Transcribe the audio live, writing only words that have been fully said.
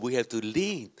we have to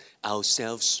lean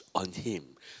ourselves on Him,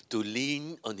 to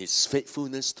lean on His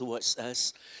faithfulness towards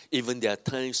us. Even there are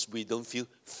times we don't feel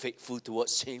faithful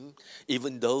towards Him,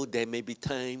 even though there may be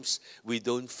times we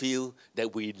don't feel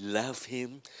that we love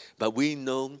Him, but we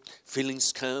know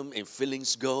feelings come and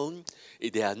feelings go.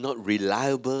 They are not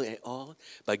reliable at all,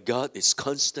 but God is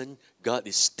constant, God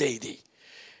is steady.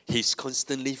 He's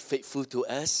constantly faithful to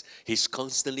us. He's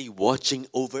constantly watching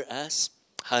over us.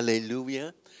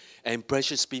 Hallelujah. And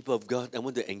precious people of God, I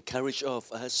want to encourage all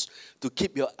of us to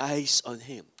keep your eyes on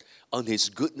Him, on His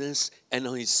goodness and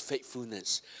on His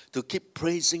faithfulness, to keep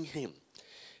praising Him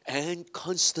and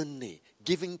constantly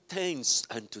giving thanks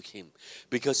unto Him.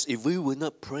 Because if we will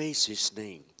not praise His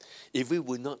name, if we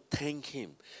will not thank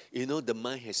Him, the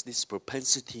mind has this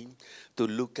propensity to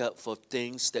look out for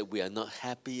things that we are not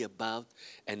happy about,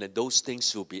 and that those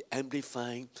things will be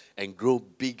amplified and grow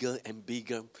bigger and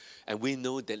bigger. And we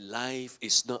know that life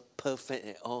is not perfect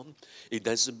at all. It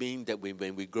doesn't mean that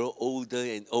when we grow older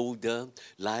and older,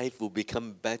 life will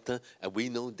become better, and we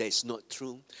know that's not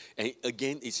true. And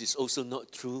again, it is also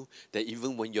not true that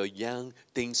even when you're young,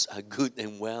 things are good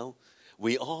and well.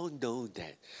 We all know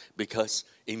that, because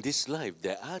in this life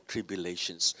there are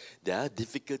tribulations, there are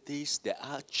difficulties, there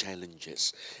are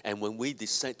challenges. And when we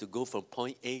decide to go from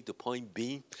point A to point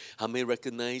B, how many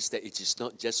recognize that it is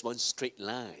not just one straight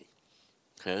line?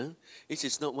 It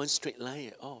is not one straight line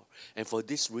at all. And for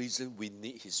this reason, we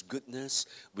need His goodness,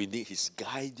 we need His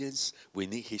guidance, we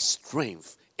need His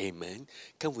strength. Amen.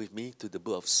 Come with me to the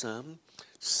book of Psalm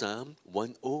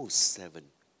 107.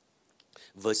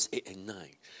 Verse 8 and 9.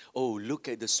 Oh, look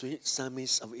at the sweet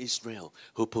psalmists of Israel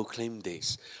who proclaim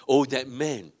this. Oh, that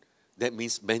man, that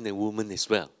means man and woman as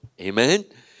well. Amen.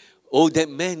 Oh, that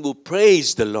man will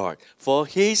praise the Lord for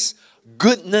His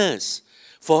goodness,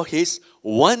 for His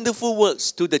wonderful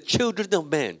works to the children of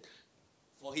men.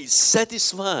 For He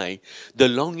satisfies the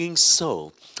longing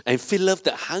soul and filleth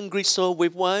the hungry soul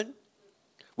with what?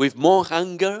 With more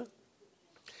hunger,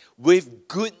 with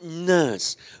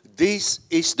goodness. This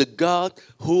is the God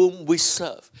whom we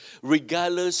serve.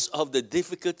 Regardless of the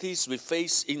difficulties we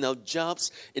face in our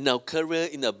jobs, in our career,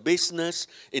 in our business,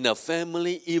 in our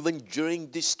family, even during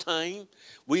this time,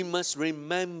 we must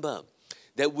remember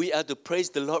that we are to praise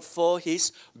the Lord for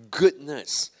His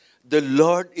goodness. The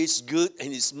Lord is good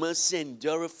and His mercy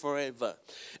endureth forever.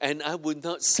 And I would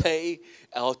not say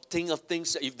or think of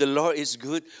things, if the Lord is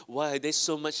good, why there's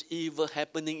so much evil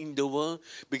happening in the world?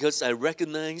 Because I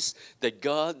recognize that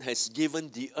God has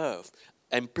given the earth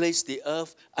and placed the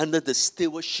earth under the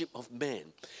stewardship of man.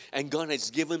 And God has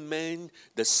given man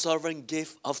the sovereign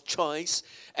gift of choice.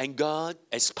 And God,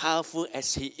 as powerful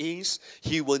as He is,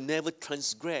 He will never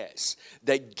transgress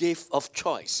that gift of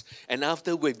choice. And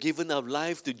after we've given our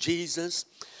life to Jesus,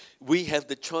 we have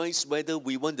the choice whether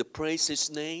we want to praise His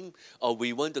name or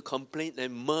we want to complain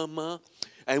and murmur.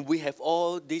 And we have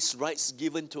all these rights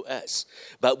given to us.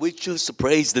 But we choose to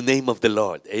praise the name of the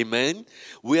Lord. Amen.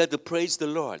 We are to praise the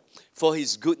Lord for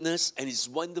His goodness and His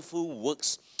wonderful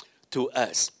works to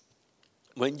us.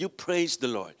 When you praise the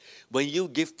Lord, when you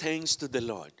give thanks to the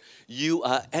Lord, you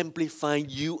are amplifying,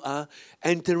 you are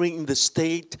entering in the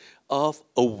state of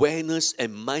awareness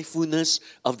and mindfulness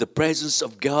of the presence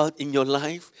of God in your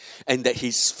life and that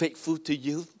He's faithful to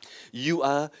you. You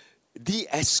are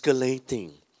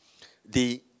de-escalating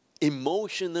the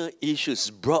emotional issues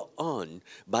brought on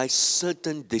by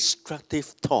certain destructive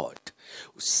thought,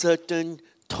 certain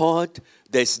thought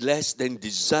that's less than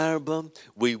desirable.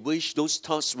 We wish those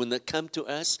thoughts will not come to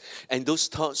us, and those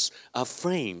thoughts are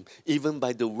framed even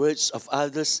by the words of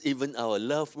others, even our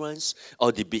loved ones,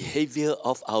 or the behavior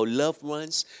of our loved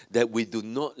ones that we do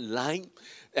not like.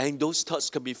 And those thoughts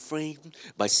can be framed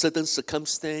by certain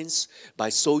circumstance, by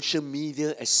social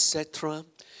media, etc.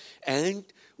 And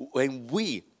when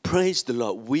we praise the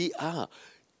Lord, we are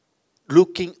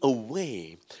looking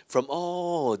away from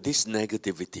all this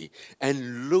negativity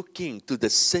and looking to the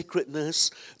sacredness,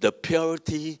 the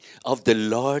purity of the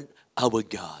Lord our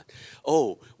God.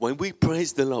 Oh, when we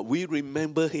praise the Lord, we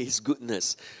remember His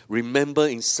goodness. Remember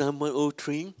in Psalm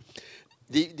 103,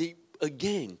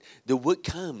 again, the word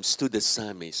comes to the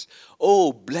psalmist.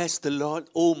 Oh, bless the Lord,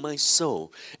 oh my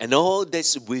soul, and all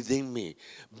that's within me.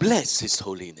 Bless His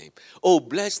holy name. Oh,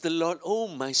 bless the Lord, oh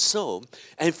my soul,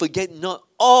 and forget not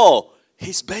all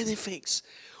His benefits,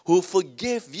 who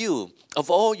forgive you of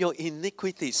all your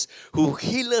iniquities, who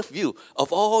healeth you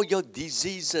of all your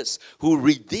diseases, who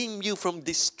redeem you from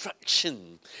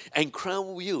destruction and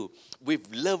crown you with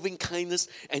loving kindness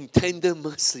and tender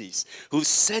mercies, who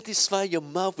satisfy your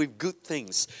mouth with good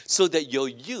things, so that your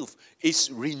youth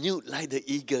is renewed like the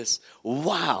eagles.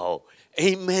 Wow!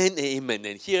 Amen, amen.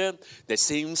 And here there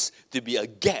seems to be a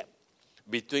gap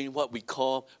between what we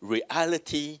call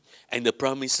reality and the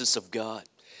promises of God.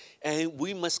 And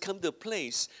we must come to a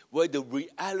place where the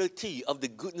reality of the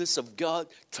goodness of God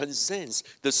transcends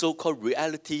the so-called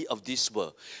reality of this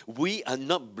world. We are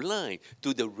not blind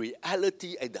to the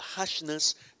reality and the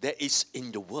harshness that is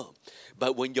in the world.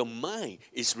 But when your mind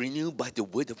is renewed by the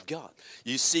Word of God,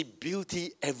 you see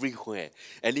beauty everywhere.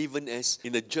 And even as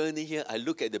in the journey here, I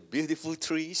look at the beautiful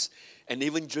trees. And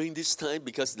even during this time,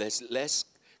 because there's less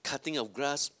cutting of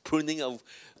grass, pruning of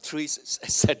trees,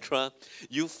 etc.,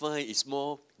 you find it's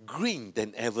more green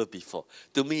than ever before.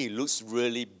 To me, it looks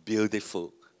really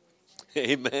beautiful.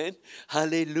 Amen.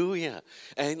 Hallelujah.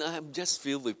 And I'm just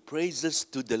filled with praises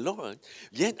to the Lord.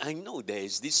 Yet I know there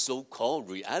is this so-called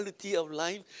reality of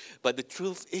life. But the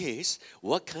truth is,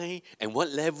 what kind and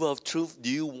what level of truth do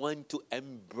you want to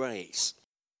embrace?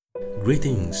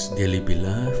 Greetings, dearly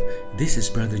beloved. This is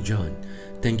Brother John.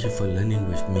 Thank you for learning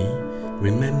with me.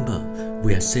 Remember,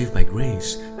 we are saved by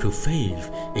grace through faith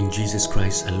in Jesus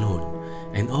Christ alone.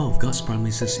 And all of God's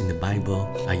promises in the Bible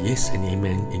are yes and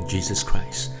amen in Jesus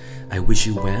Christ. I wish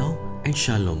you well and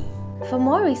shalom. For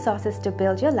more resources to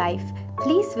build your life,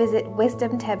 please visit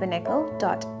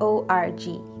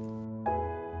wisdomtabernacle.org.